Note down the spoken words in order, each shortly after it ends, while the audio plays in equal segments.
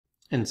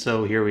And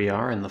so here we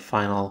are in the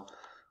final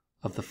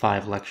of the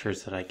 5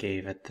 lectures that I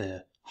gave at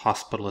the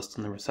Hospitalist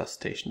and the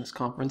Resuscitationist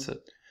Conference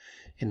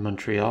in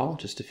Montreal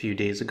just a few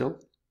days ago.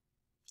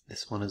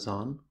 This one is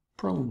on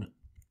prone.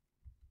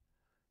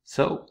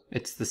 So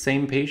it's the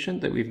same patient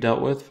that we've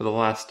dealt with for the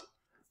last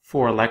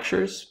 4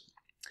 lectures.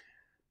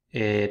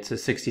 It's a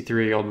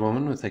 63-year-old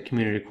woman with a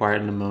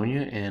community-acquired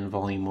pneumonia and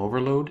volume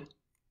overload.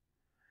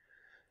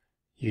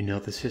 You know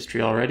this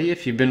history already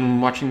if you've been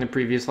watching the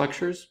previous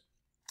lectures.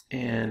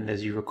 And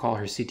as you recall,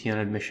 her CT on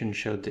admission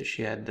showed that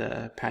she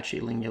had patchy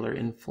lingular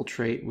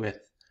infiltrate with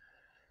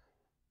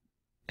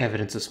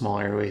evidence of small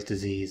airways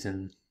disease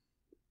and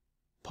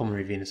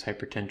pulmonary venous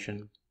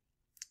hypertension.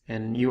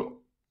 And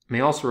you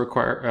may also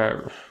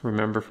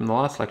remember from the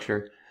last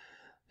lecture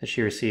that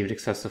she received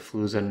excessive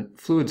fluids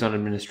on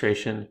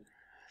administration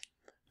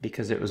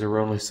because it was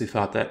erroneously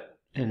thought that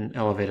an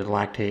elevated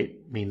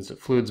lactate means that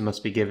fluids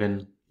must be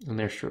given, and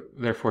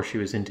therefore she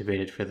was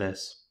intubated for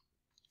this.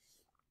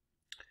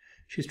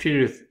 She was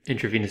treated with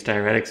intravenous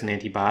diuretics and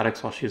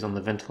antibiotics while she was on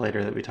the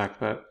ventilator that we talked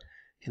about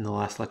in the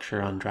last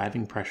lecture on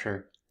driving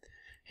pressure,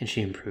 and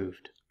she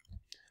improved.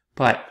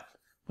 But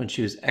when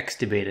she was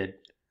extubated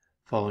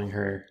following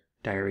her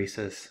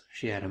diuresis,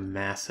 she had a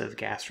massive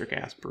gastric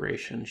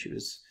aspiration. She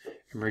was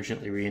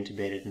emergently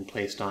reintubated and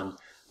placed on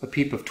a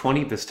PEEP of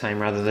 20 this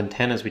time rather than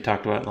 10 as we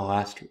talked about in the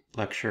last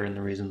lecture and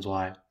the reasons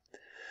why.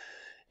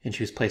 And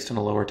she was placed on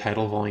a lower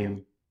tidal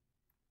volume.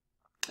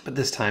 But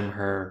this time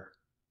her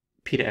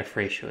P to F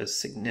ratio is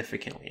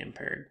significantly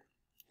impaired.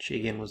 She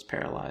again was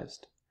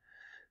paralyzed.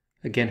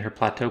 Again, her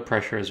plateau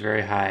pressure is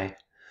very high,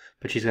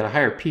 but she's got a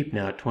higher PEEP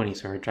now at 20,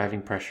 so her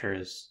driving pressure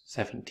is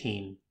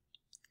 17.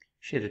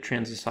 She had a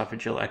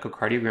transesophageal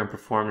echocardiogram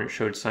performed and it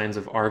showed signs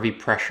of RV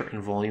pressure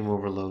and volume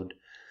overload,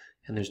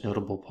 and there's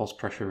notable pulse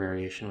pressure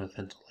variation with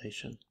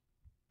ventilation.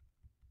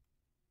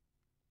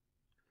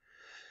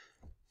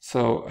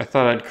 So I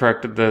thought I'd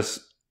corrected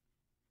this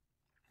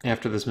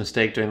after this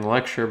mistake during the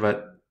lecture,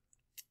 but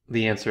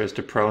the answer is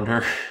to prone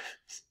her.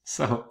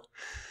 So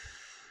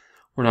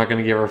we're not going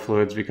to give her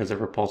fluids because of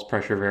her pulse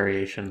pressure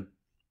variation.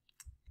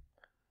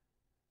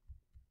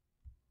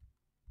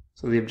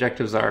 So the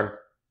objectives are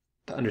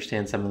to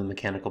understand some of the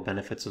mechanical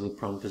benefits of the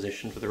prone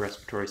position for the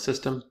respiratory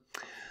system,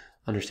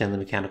 understand the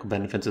mechanical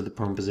benefits of the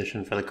prone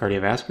position for the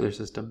cardiovascular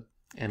system,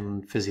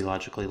 and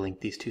physiologically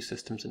link these two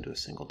systems into a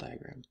single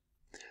diagram.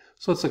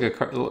 So let's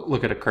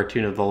look at a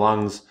cartoon of the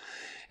lungs.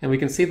 And we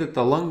can see that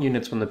the lung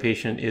units when the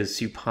patient is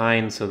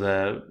supine, so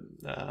the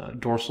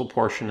dorsal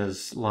portion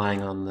is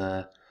lying on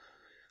the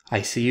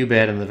ICU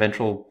bed and the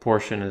ventral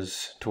portion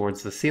is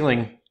towards the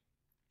ceiling,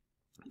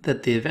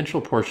 that the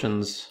ventral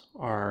portions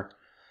are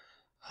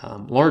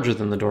larger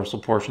than the dorsal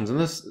portions. And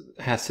this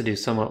has to do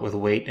somewhat with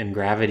weight and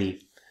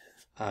gravity,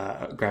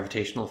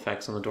 gravitational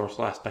effects on the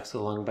dorsal aspects of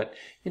the lung. But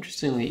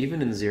interestingly,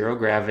 even in zero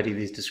gravity,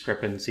 these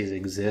discrepancies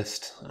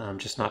exist,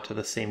 just not to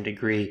the same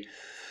degree.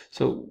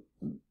 So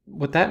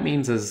what that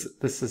means is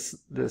this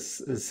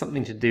is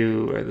something to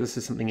do, or this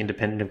is something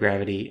independent of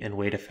gravity and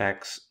weight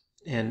effects,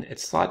 and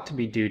it's thought to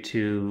be due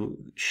to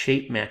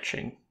shape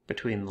matching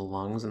between the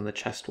lungs and the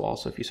chest wall.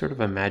 So if you sort of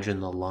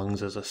imagine the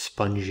lungs as a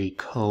spongy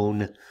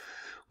cone,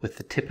 with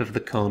the tip of the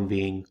cone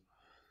being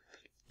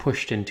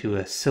pushed into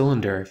a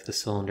cylinder, if the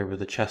cylinder were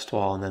the chest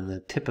wall, and then the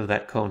tip of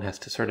that cone has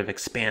to sort of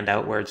expand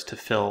outwards to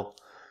fill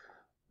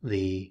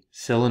the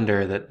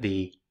cylinder, that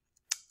the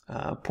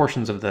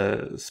portions of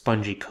the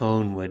spongy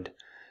cone would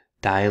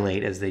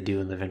dilate as they do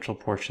in the ventral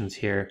portions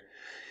here.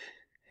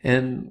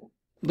 And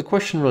the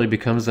question really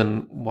becomes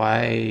then,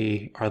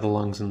 why are the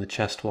lungs and the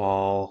chest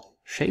wall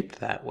shaped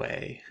that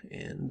way?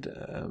 And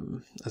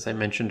as I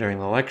mentioned during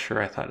the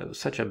lecture, I thought it was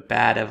such a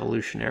bad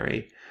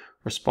evolutionary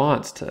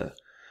response to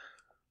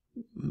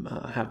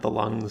have the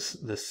lungs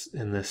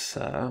in this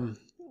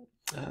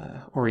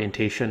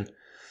orientation.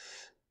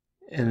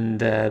 And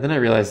then I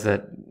realized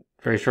that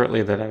very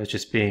shortly that I was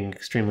just being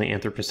extremely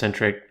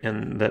anthropocentric,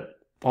 and that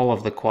all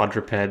of the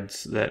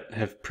quadrupeds that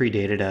have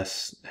predated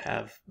us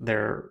have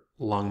their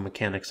lung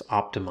mechanics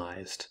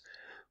optimized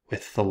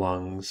with the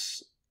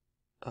lungs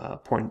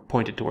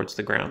pointed towards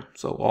the ground.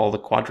 So all the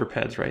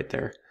quadrupeds right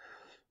there,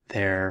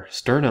 their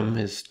sternum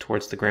is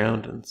towards the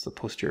ground, and it's the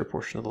posterior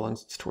portion of the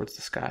lungs that's towards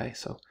the sky.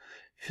 So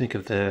if you think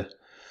of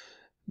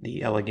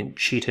the elegant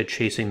cheetah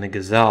chasing the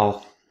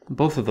gazelle,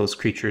 both of those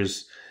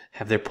creatures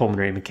have their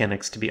pulmonary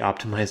mechanics to be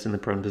optimized in the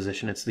prone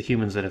position. It's the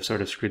humans that have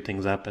sort of screwed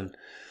things up and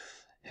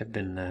have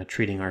been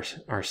treating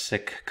our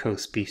sick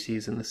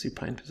co-species in the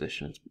supine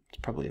position.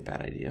 It's probably a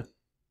bad idea.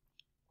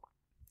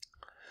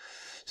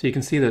 So you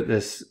can see that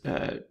this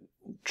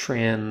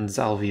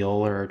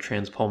transalveolar or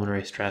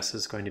transpulmonary stress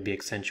is going to be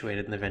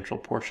accentuated in the ventral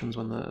portions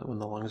when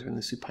the lungs are in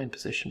the supine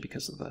position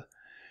because of the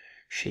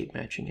shape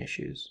matching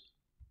issues.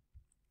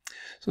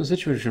 So in a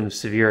situation of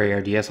severe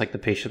ARDS, like the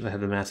patient that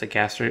had the massive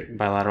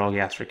bilateral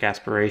gastric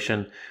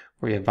aspiration,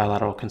 where you have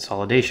bilateral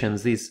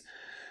consolidations, these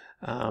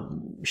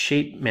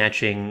shape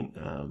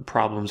matching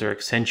problems are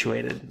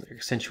accentuated. They're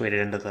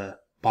accentuated into the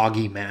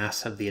boggy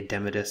mass of the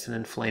edematous and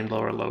inflamed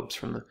lower lobes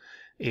from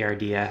the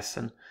ARDS.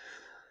 And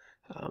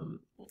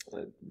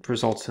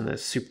results in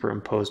this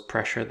superimposed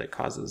pressure that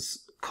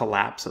causes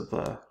collapse of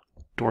the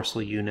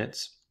dorsal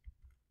units.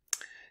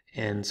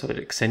 And so it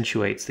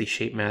accentuates the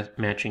shape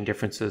matching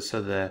differences.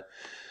 So the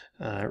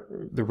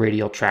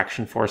radial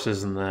traction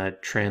forces and the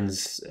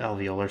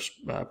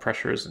transalveolar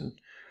pressures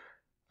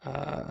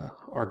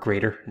are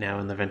greater now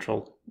in the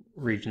ventral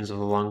regions of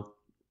the lung.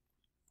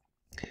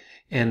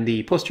 And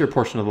the posterior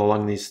portion of the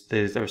lung,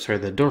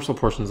 the dorsal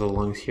portions of the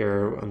lungs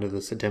here under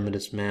this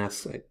edematous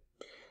mass,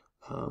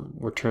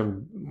 were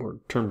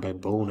termed by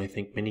Bone, I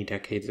think, many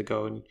decades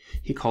ago, and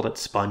he called it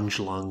sponge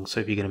lung.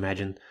 So if you can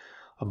imagine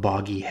a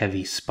boggy,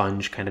 heavy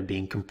sponge kind of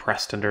being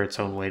compressed under its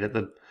own weight at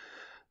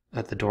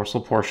the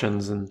dorsal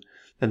portions, and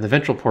then the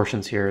ventral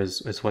portions here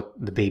is what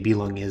the baby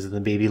lung is. And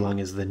the baby lung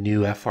is the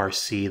new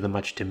FRC, the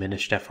much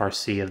diminished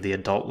FRC of the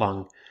adult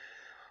lung,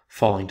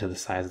 falling to the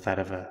size of that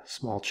of a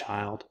small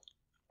child.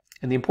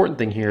 And the important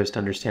thing here is to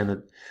understand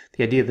that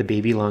the idea of the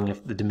baby lung,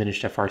 if the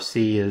diminished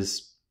FRC,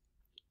 is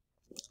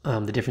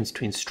the difference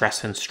between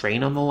stress and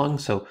strain on the lung.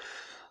 So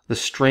the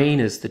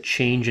strain is the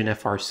change in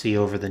FRC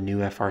over the new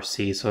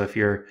FRC. So if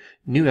your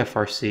new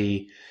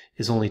FRC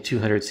is only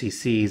 200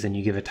 cc's and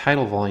you give a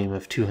tidal volume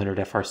of 200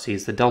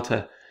 FRC's, the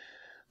delta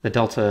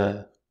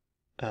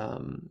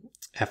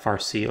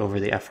FRC over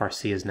the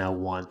FRC is now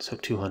 1. So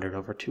 200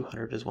 over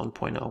 200 is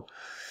 1.0.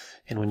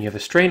 And when you have a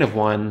strain of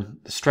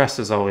 1, the stress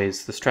is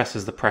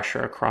the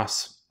pressure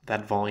across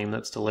that volume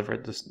that's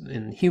delivered.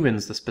 In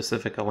humans, the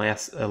specific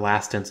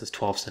elastance is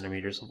 12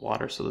 centimeters of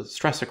water. So the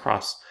stress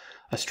across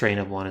a strain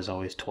of 1 is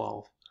always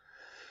 12.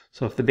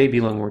 So if the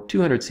baby lung were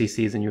 200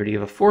 cc's and you were to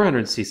give a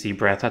 400 cc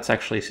breath, that's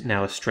actually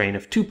now a strain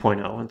of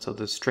 2.0. And so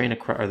the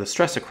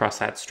stress across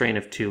that strain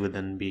of 2 would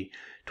then be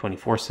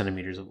 24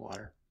 centimeters of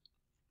water.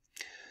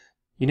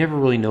 You never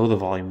really know the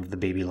volume of the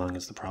baby lung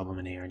is the problem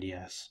in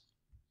ARDS.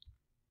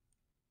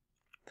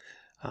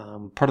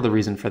 Part of the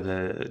reason for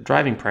the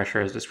driving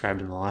pressure, as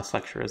described in the last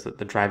lecture, is that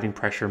the driving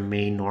pressure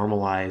may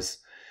normalize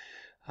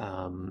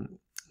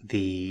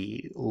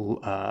the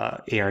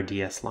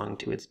ARDS lung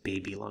to its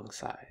baby lung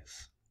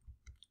size.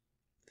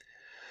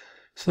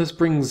 So this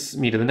brings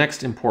me to the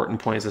next important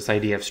point, is this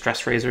idea of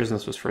stress razors. And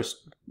this was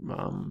first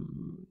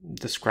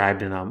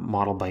described in a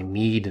model by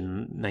Mead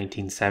in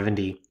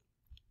 1970.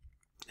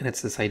 And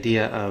it's this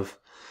idea of,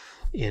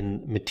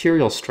 in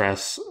material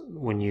stress,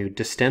 when you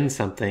distend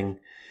something,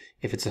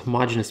 if it's a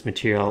homogeneous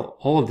material,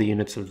 all of the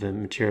units of the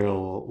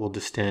material will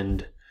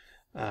distend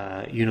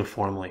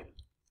uniformly.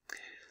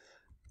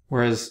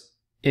 Whereas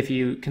if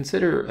you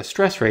consider a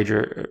stress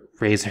razor,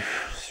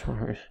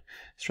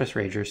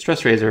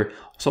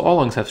 so all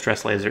lungs have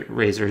stress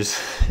razors.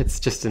 It's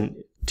just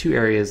in two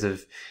areas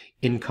of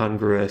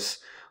incongruous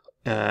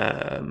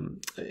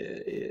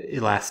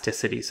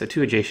elasticity. So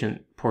two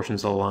adjacent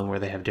portions of the lung where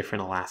they have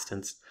different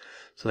elastance.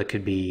 So that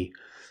could be,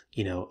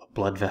 a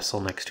blood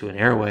vessel next to an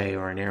airway,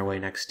 or an airway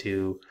next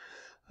to,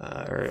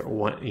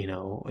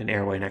 an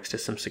airway next to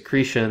some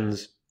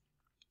secretions,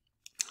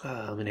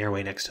 an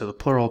airway next to the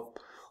pleural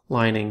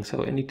lining.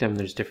 So anytime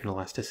there's different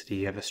elasticity,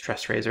 you have a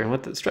stress razor. And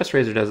what the stress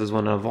razor does is,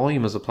 when a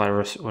volume is applied,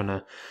 or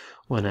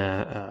when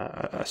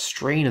a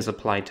strain is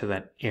applied to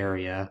that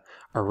area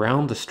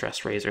around the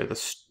stress razor,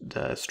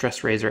 the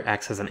stress razor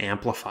acts as an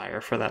amplifier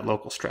for that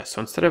local stress.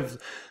 So instead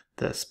of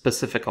the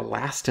specific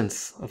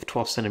elastance of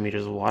 12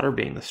 centimeters of water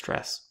being the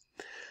stress,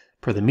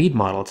 per the Mead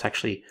model, it's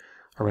actually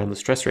around the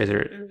stress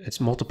razor, it's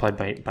multiplied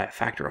by a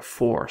factor of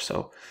 4.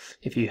 So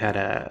if you had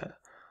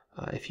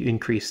if you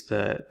increase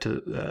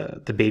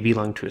the baby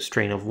lung to a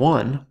strain of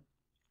 1,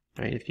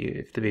 right?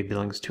 If the baby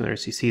lung is 200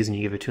 cc's and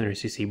you give a 200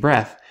 cc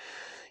breath,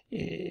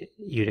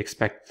 you'd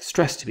expect the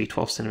stress to be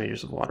 12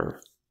 centimeters of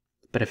water.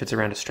 But if it's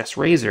around a stress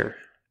razor,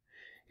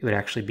 it would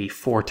actually be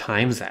 4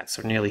 times that,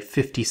 so nearly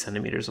 50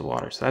 centimeters of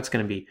water. So that's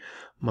going to be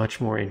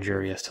much more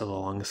injurious to the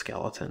lung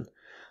skeleton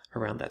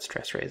around that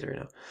stress razor.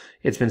 Now,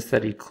 it's been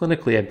studied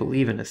clinically, I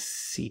believe, in a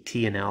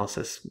CT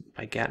analysis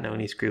by Gatineau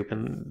and his group,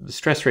 and the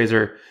stress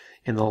razor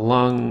in the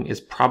lung is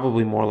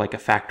probably more like a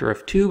factor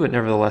of 2, but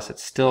nevertheless,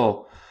 it's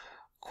still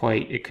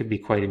it could be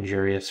quite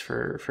injurious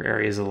for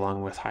areas of the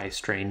lung with high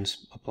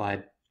strains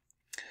applied.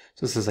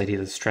 So this is the idea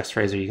of the stress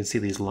razor. You can see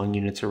these lung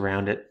units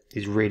around it,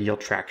 these radial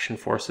traction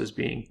forces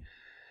being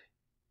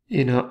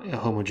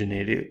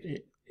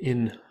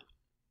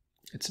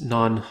it's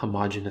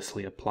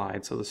non-homogeneously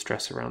applied, so the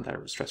stress around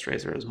that stress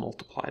razor is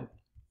multiplied.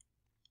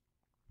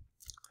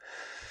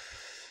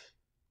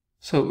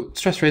 So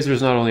stress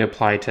razors not only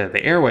apply to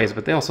the airways,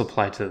 but they also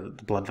apply to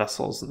the blood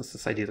vessels. And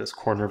this idea of those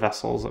corner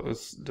vessels that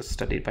was just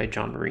studied by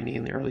John Marini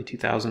in the early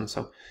 2000s.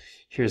 So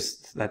here's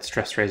that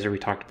stress razor we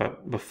talked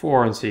about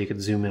before, and so you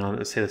could zoom in on it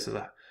and say this is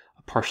a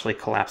partially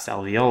collapsed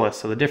alveolus.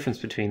 So the difference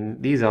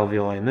between these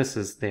alveoli and this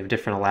is they have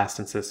different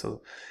elastances.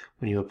 So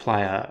when you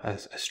apply a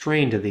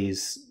strain to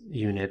these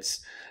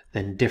units,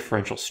 then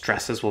differential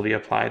stresses will be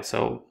applied.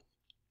 So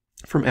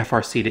from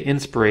FRC to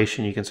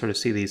inspiration, you can sort of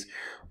see these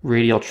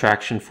radial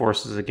traction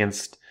forces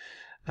against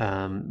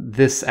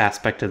this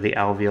aspect of the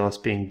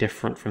alveolus being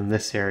different from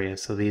this area.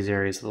 So these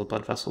areas of the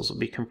blood vessels will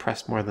be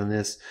compressed more than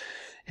this.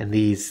 And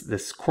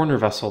this corner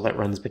vessel that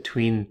runs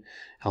between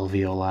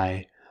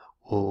alveoli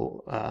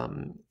will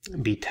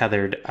be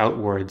tethered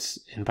outwards,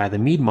 and by the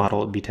Mead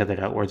model, it would be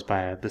tethered outwards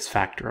by this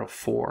factor of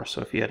 4.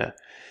 So if you had an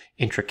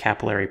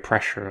intracapillary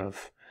pressure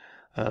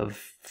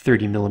of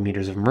 30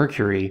 millimeters of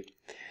mercury,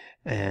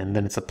 and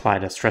then it's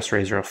applied a stress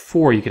razor of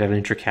 4, you could have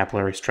an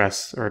intracapillary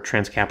stress or a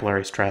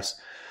transcapillary stress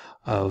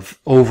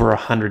of over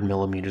 100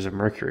 millimeters of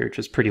mercury, which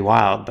is pretty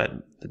wild, but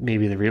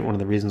maybe one of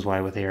the reasons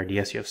why with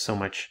ARDS you have so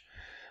much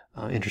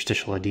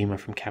interstitial edema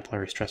from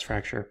capillary stress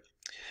fracture.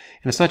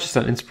 And it's not just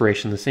on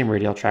inspiration, the same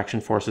radial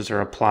traction forces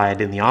are applied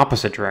in the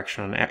opposite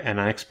direction on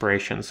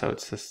expiration, so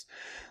it's this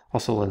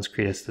also lends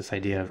credence to this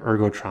idea of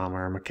ergotrauma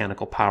or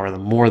mechanical power. The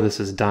more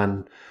this is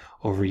done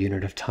over a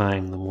unit of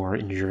time, the more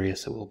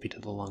injurious it will be to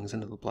the lungs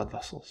and to the blood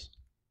vessels.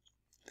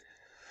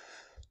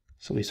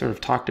 So we sort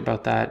of talked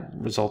about that. It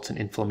results in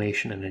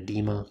inflammation and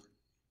edema.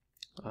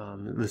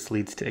 This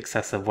leads to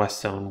excessive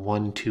West Zone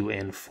 1, 2,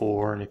 and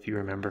 4. And if you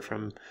remember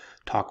from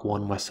talk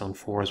 1, West Zone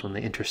 4 is when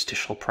the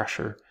interstitial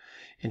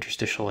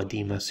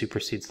edema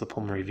supersedes the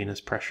pulmonary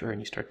venous pressure,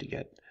 and you start to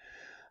get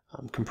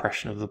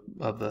compression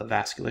of the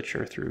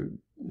vasculature through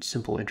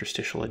simple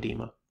interstitial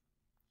edema.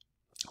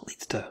 It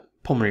leads to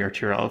pulmonary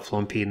arterial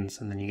outflow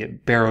impedance, and then you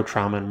get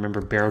barotrauma. And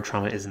remember,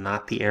 barotrauma is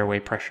not the airway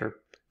pressure.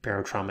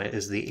 Barotrauma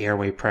is the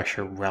airway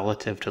pressure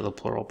relative to the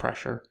pleural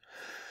pressure.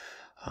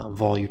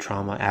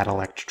 Volutrauma,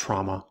 adolect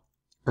trauma,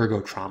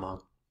 ergotrauma,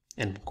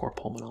 and cor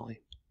pulmonale.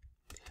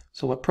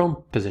 So what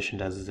prone position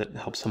does is it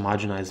helps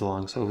homogenize the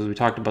lung. So as we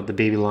talked about the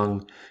baby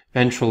lung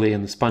ventrally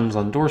and the sponge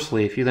lung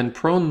dorsally, if you then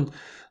prone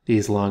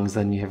these lungs,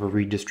 then you have a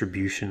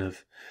redistribution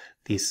of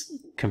these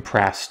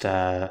compressed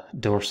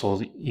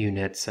dorsal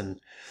units, and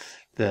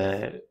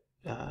the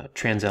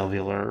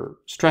transalveolar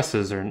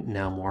stresses are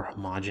now more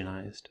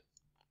homogenized.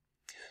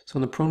 So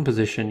in the prone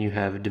position, you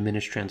have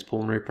diminished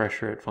transpulmonary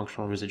pressure at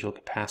functional residual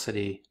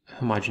capacity,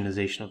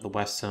 homogenization of the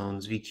West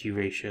zones, VQ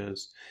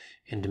ratios,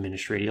 and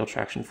diminished radial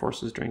traction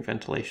forces during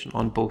ventilation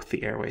on both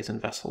the airways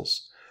and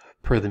vessels,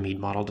 per the Mead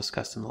model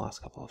discussed in the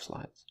last couple of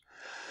slides.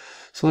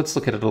 So let's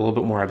look at it a little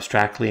bit more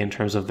abstractly in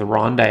terms of the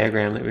Ron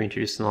diagram that we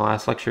introduced in the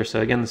last lecture.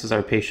 So again, this is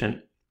our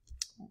patient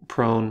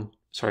prone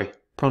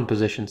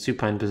position,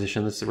 supine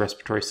position. This is the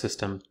respiratory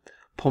system.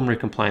 Pulmonary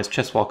compliance,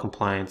 chest wall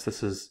compliance.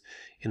 This is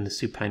in the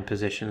supine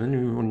position. And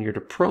then when you're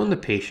to prone the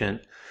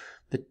patient,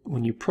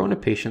 when you prone a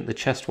patient, the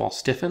chest wall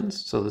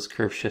stiffens. So this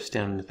curve shifts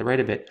down to the right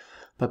a bit.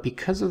 But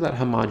because of that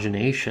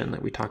homogenation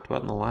that we talked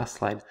about in the last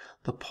slide,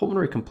 the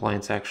pulmonary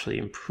compliance actually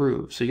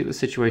improves. So you get the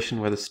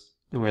situation where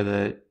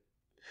the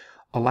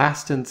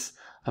elastance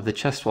of the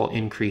chest wall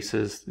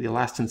increases, the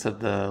elastance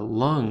of the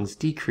lungs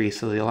decrease,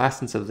 so the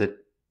elastance of the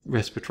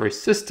respiratory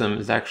system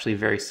is actually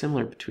very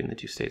similar between the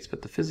two states,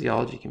 but the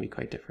physiology can be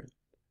quite different.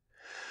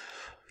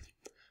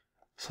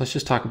 So let's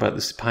just talk about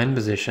the supine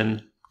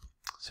position.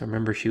 So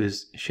remember, she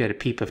had a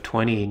PEEP of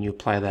 20, and you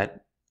apply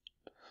that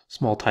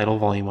small tidal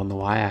volume on the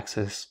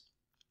y-axis.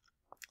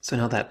 So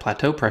now that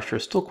plateau pressure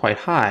is still quite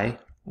high,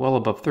 well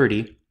above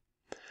 30.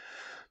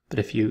 But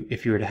if you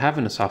were to have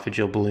an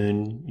esophageal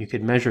balloon, you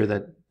could measure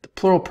that the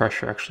pleural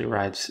pressure actually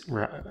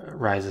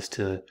rises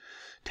to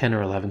 10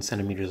 or 11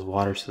 centimeters of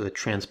water. So the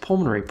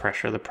transpulmonary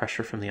pressure, the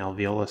pressure from the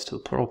alveolus to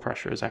the pleural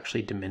pressure, is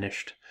actually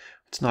diminished.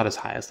 It's not as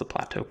high as the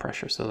plateau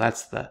pressure. So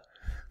that's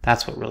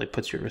what really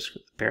puts you at risk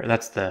with the baro.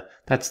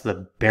 That's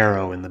the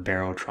baro in the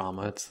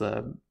barotrauma. It's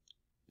the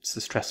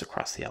stress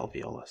across the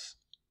alveolus.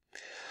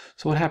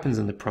 So what happens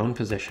in the prone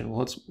position? Well,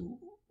 let's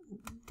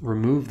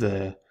remove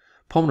the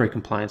pulmonary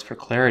compliance for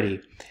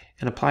clarity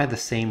and apply the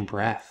same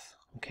breath.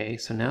 Okay,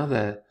 so now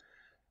the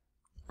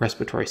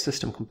respiratory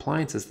system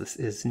compliance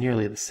is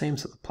nearly the same,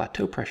 so the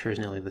plateau pressure is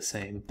nearly the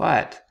same,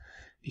 but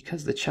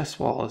because the chest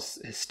wall is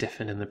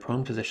stiffened in the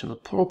prone position, the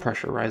pleural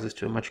pressure rises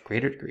to a much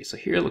greater degree. So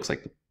here it looks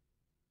like the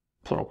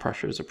pleural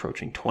pressure is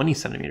approaching 20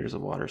 centimeters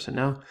of water. So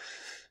now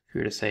if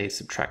we were to say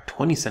subtract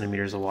 20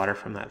 centimeters of water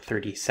from that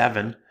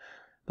 37,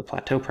 the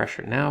plateau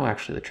pressure, now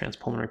actually the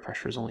transpulmonary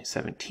pressure is only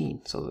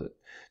 17. So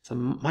it's a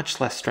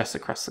much less stress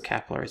across the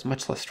capillaries,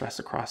 much less stress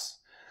across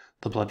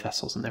the blood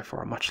vessels, and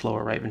therefore a much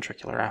lower right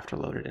ventricular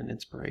afterload in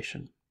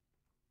inspiration.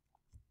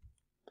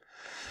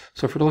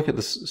 So if we're to look at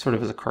this sort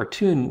of as a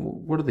cartoon,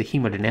 what are the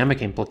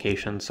hemodynamic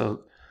implications?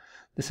 So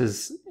this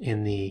is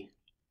in the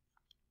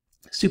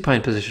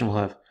supine position, we'll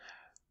have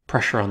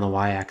pressure on the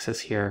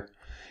y-axis here.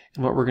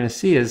 And what we're going to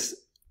see is,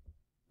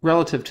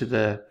 relative to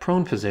the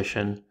prone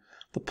position,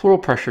 the pleural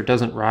pressure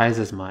doesn't rise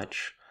as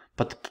much,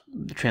 but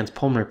the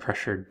transpulmonary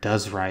pressure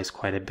does rise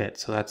quite a bit.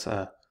 So that's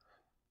a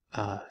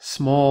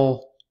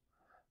small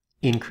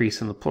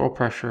increase in the pleural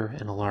pressure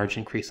and a large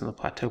increase in the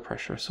plateau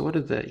pressure. So what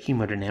are the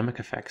hemodynamic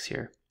effects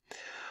here?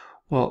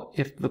 Well,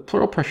 if the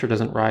pleural pressure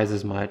doesn't rise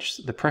as much,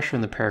 the pressure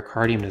in the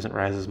pericardium doesn't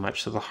rise as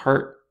much, so the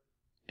heart,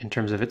 in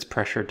terms of its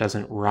pressure,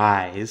 doesn't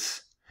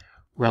rise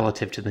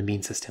relative to the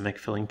mean systemic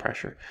filling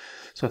pressure.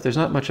 So if there's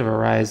not much of a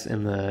rise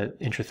in the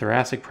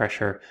intrathoracic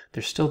pressure,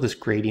 there's still this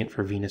gradient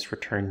for venous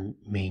return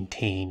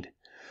maintained.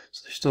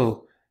 So there's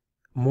still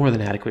more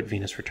than adequate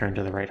venous return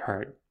to the right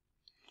heart.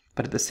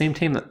 But at the same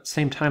time,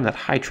 that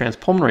high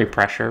transpulmonary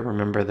pressure,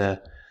 remember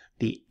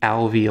the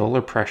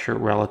alveolar pressure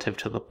relative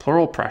to the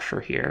pleural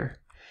pressure here,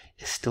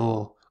 is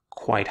still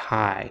quite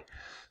high.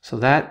 So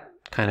that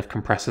kind of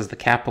compresses the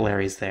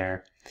capillaries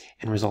there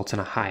and results in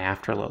a high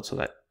afterload, so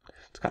that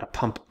it's got to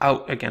pump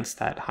out against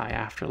that high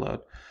afterload.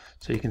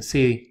 So you can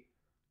see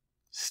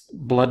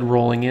blood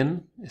rolling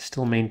in is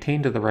still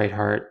maintained to the right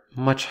heart,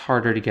 much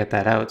harder to get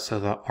that out, so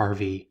the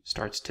RV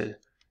starts to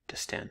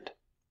distend.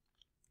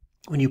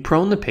 When you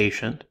prone the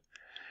patient,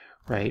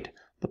 right,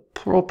 the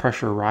pleural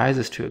pressure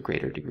rises to a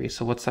greater degree.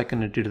 So what's that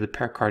going to do to the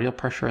pericardial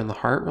pressure in the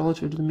heart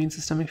relative to the mean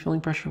systemic filling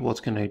pressure? Well,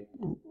 it's going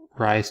to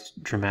rise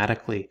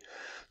dramatically,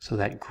 so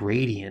that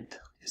gradient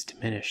is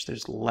diminished.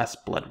 There's less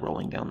blood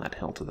rolling down that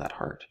hill to that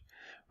heart,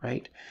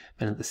 right?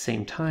 But at the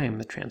same time,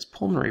 the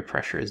transpulmonary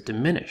pressure is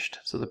diminished.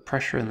 So the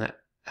pressure in that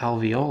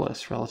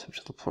alveolus relative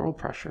to the pleural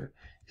pressure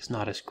is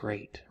not as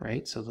great,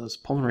 right? So those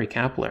pulmonary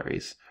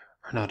capillaries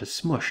are not as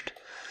smushed.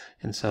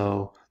 And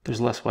so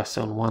there's less West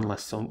Zone 1,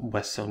 less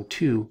West Zone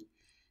 2,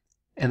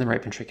 and the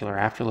right ventricular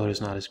afterload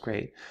is not as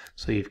great.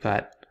 So you've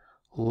got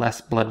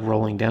less blood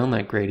rolling down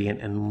that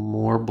gradient and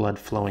more blood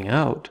flowing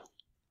out.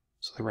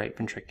 So the right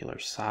ventricular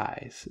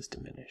size is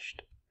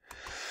diminished.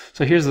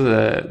 So here's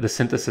the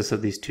synthesis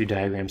of these two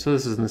diagrams. So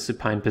this is in the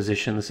supine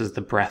position. This is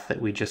the breath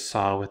that we just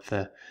saw with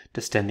the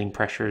distending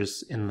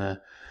pressures in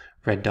the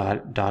red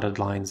dotted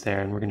lines there.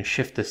 And we're going to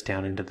shift this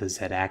down into the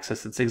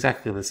z-axis. It's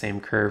exactly the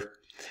same curve.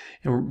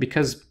 And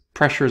because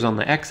pressure is on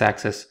the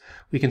x-axis,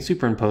 we can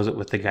superimpose it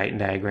with the Guyton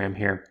diagram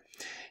here.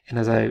 And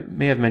as I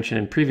may have mentioned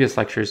in previous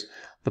lectures,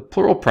 the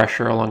pleural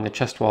pressure along the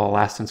chest wall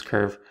elastance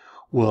curve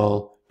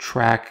will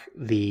track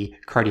the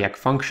cardiac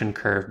function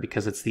curve,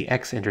 because it's the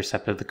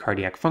x-intercept of the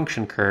cardiac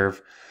function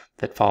curve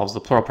that follows the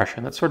pleural pressure.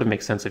 And that sort of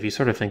makes sense. If you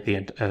sort of think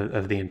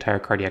of the entire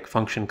cardiac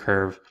function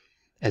curve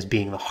as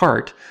being the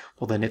heart,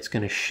 well, then it's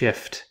going to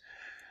shift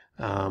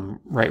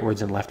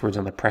rightwards and leftwards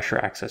on the pressure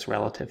axis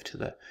relative to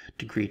the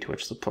degree to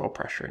which the pleural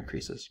pressure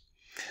increases.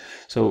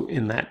 So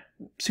in that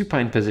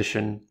supine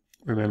position,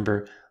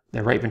 remember,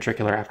 the right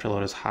ventricular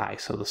afterload is high,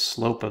 so the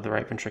slope of the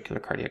right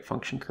ventricular cardiac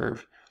function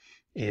curve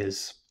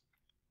is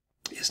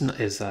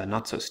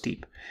not so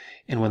steep.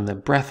 And when the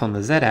breath on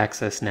the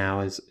z-axis now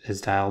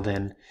is dialed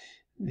in,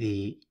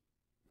 the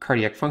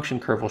cardiac function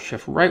curve will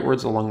shift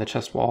rightwards along the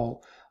chest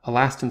wall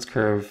elastance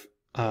curve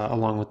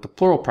along with the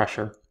pleural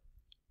pressure.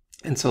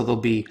 And so there'll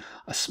be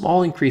a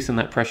small increase in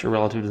that pressure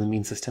relative to the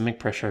mean systemic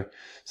pressure.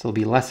 So there'll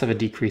be less of a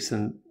decrease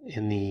in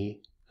the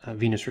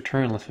venous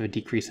return, less of a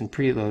decrease in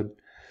preload.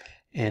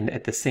 And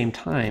at the same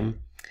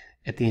time,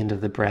 at the end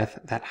of the breath,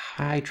 that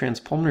high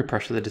transpulmonary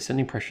pressure, the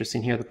descending pressure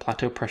seen here, the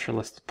plateau pressure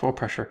less the pleural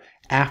pressure,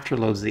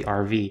 afterloads the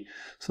RV.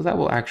 So that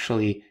will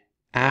actually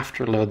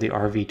afterload the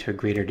RV to a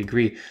greater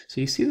degree. So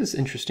you see this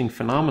interesting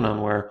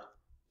phenomenon where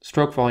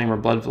stroke volume or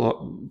blood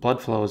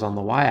flow is on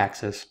the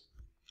y-axis,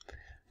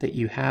 that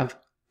you have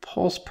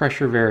pulse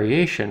pressure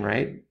variation,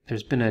 right?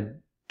 There's been a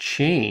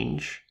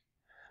change,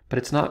 but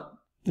it's not,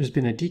 there's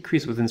been a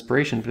decrease with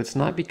inspiration, but it's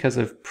not because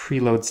of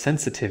preload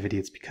sensitivity,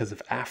 it's because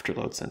of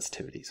afterload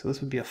sensitivity. So this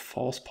would be a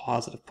false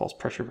positive pulse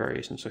pressure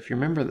variation. So if you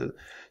remember the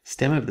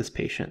stem of this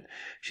patient,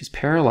 she's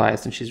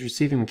paralyzed and she's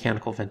receiving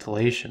mechanical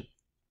ventilation,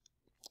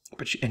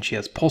 and she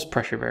has pulse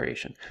pressure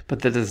variation,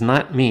 but that does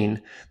not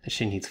mean that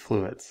she needs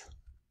fluids.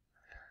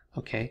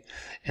 Okay,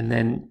 and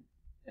then,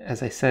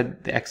 as I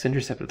said, the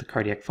x-intercept of the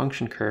cardiac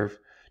function curve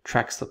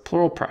tracks the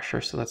pleural pressure,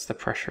 so that's the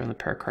pressure in the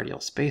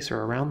pericardial space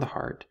or around the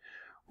heart,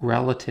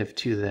 relative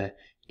to the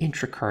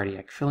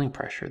intracardiac filling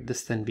pressure.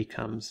 This then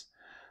becomes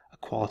a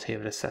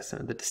qualitative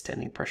assessment of the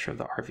distending pressure of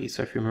the RV.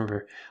 So if you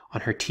remember,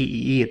 on her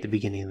TEE at the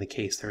beginning of the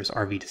case, there was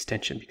RV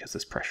distension because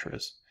this pressure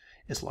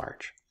is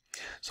large.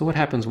 So what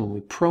happens when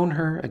we prone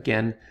her?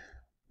 Again,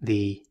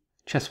 the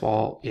chest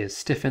wall is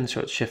stiffened,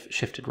 so it's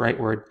shifted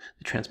rightward.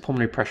 The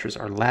transpulmonary pressures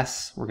are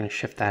less. We're going to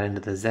shift that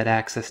into the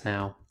z-axis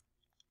now,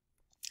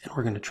 and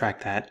we're going to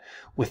track that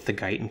with the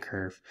Guyton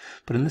curve.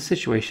 But in this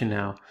situation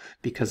now,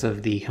 because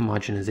of the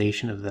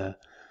homogenization of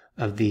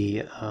the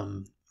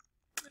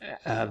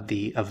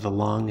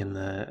lung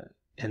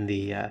and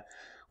the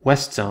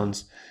west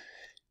zones,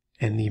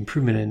 and the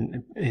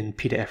improvement in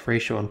P to F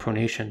ratio on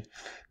pronation,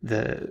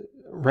 the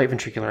right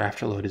ventricular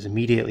afterload is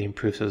immediately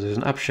improved. So there's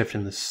an upshift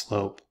in the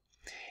slope.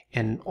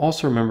 And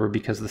also remember,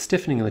 because of the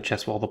stiffening of the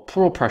chest wall, the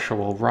pleural pressure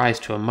will rise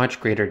to a much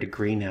greater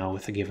degree now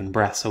with a given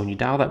breath. So when you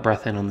dial that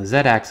breath in on the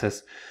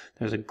z-axis,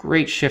 there's a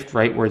great shift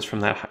rightwards from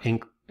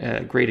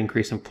that great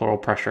increase in pleural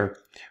pressure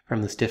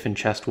from the stiffened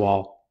chest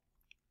wall.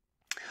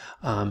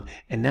 And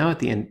now at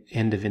the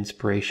end of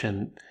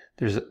inspiration,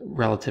 there's,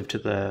 relative to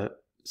the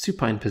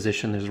supine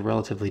position, there's a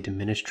relatively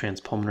diminished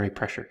transpulmonary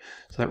pressure.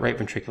 So that right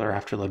ventricular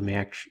afterload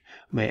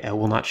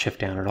will not shift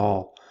down at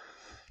all.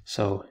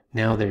 So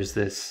now there's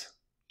this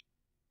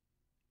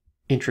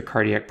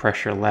intracardiac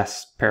pressure,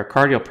 less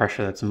pericardial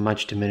pressure, that's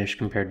much diminished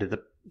compared to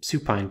the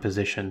supine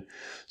position.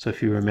 So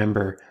if you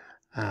remember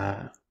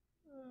no,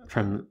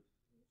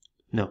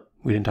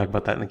 we didn't talk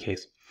about that in the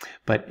case,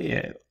 but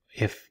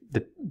if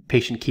the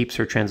patient keeps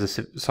her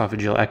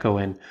transesophageal echo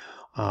in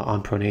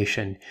on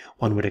pronation,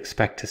 one would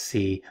expect to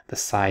see the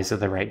size of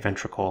the right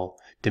ventricle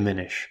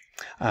diminish.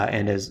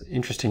 And as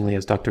interestingly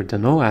as Dr.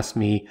 Deneau asked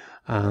me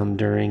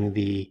during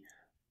the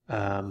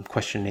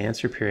question and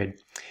answer period,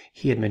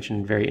 he had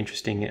mentioned very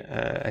interesting,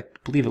 I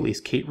believe at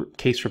least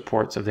case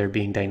reports of there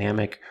being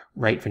dynamic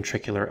right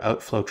ventricular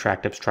outflow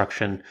tract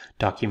obstruction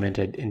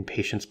documented in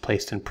patients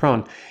placed in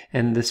prone,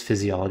 and this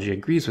physiology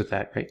agrees with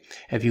that, right?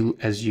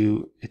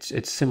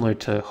 It's similar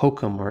to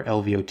HOCM or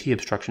LVOT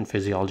obstruction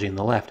physiology in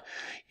the left.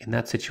 In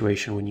that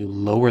situation, when you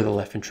lower the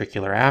left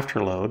ventricular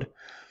afterload,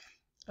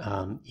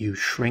 you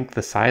shrink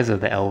the size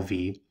of the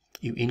LV,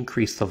 you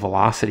increase the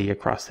velocity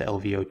across the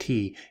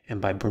LVOT, and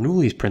by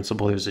Bernoulli's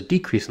principle, there's a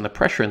decrease in the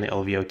pressure in the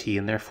LVOT,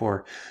 and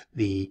therefore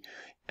the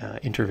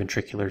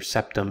interventricular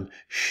septum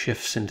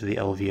shifts into the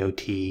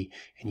LVOT,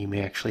 and you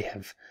may actually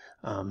have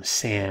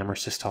SAM, or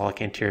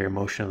systolic anterior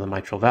motion of the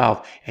mitral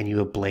valve, and you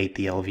ablate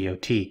the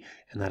LVOT,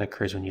 and that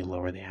occurs when you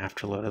lower the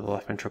afterload of the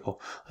left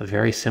ventricle. A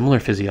very similar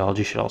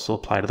physiology should also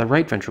apply to the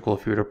right ventricle.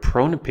 If you were to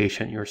prone a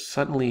patient, you're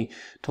suddenly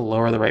to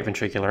lower the right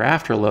ventricular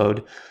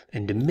afterload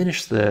and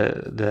diminish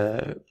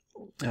the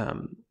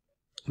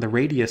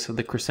radius of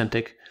the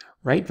crescentic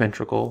right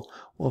ventricle.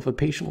 Well, if a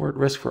patient were at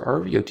risk for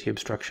RVOT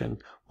obstruction,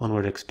 one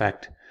would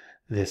expect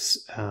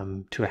this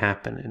to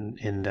happen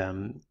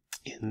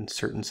in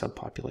certain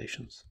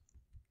subpopulations.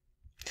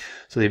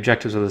 So the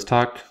objectives of this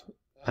talk: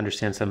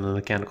 understand some of the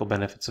mechanical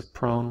benefits of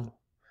prone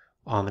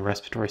on the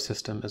respiratory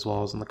system as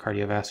well as on the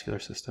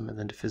cardiovascular system, and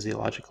then to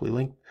physiologically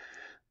link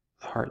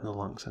the heart and the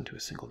lungs into a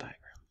single diagram.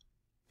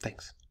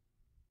 Thanks.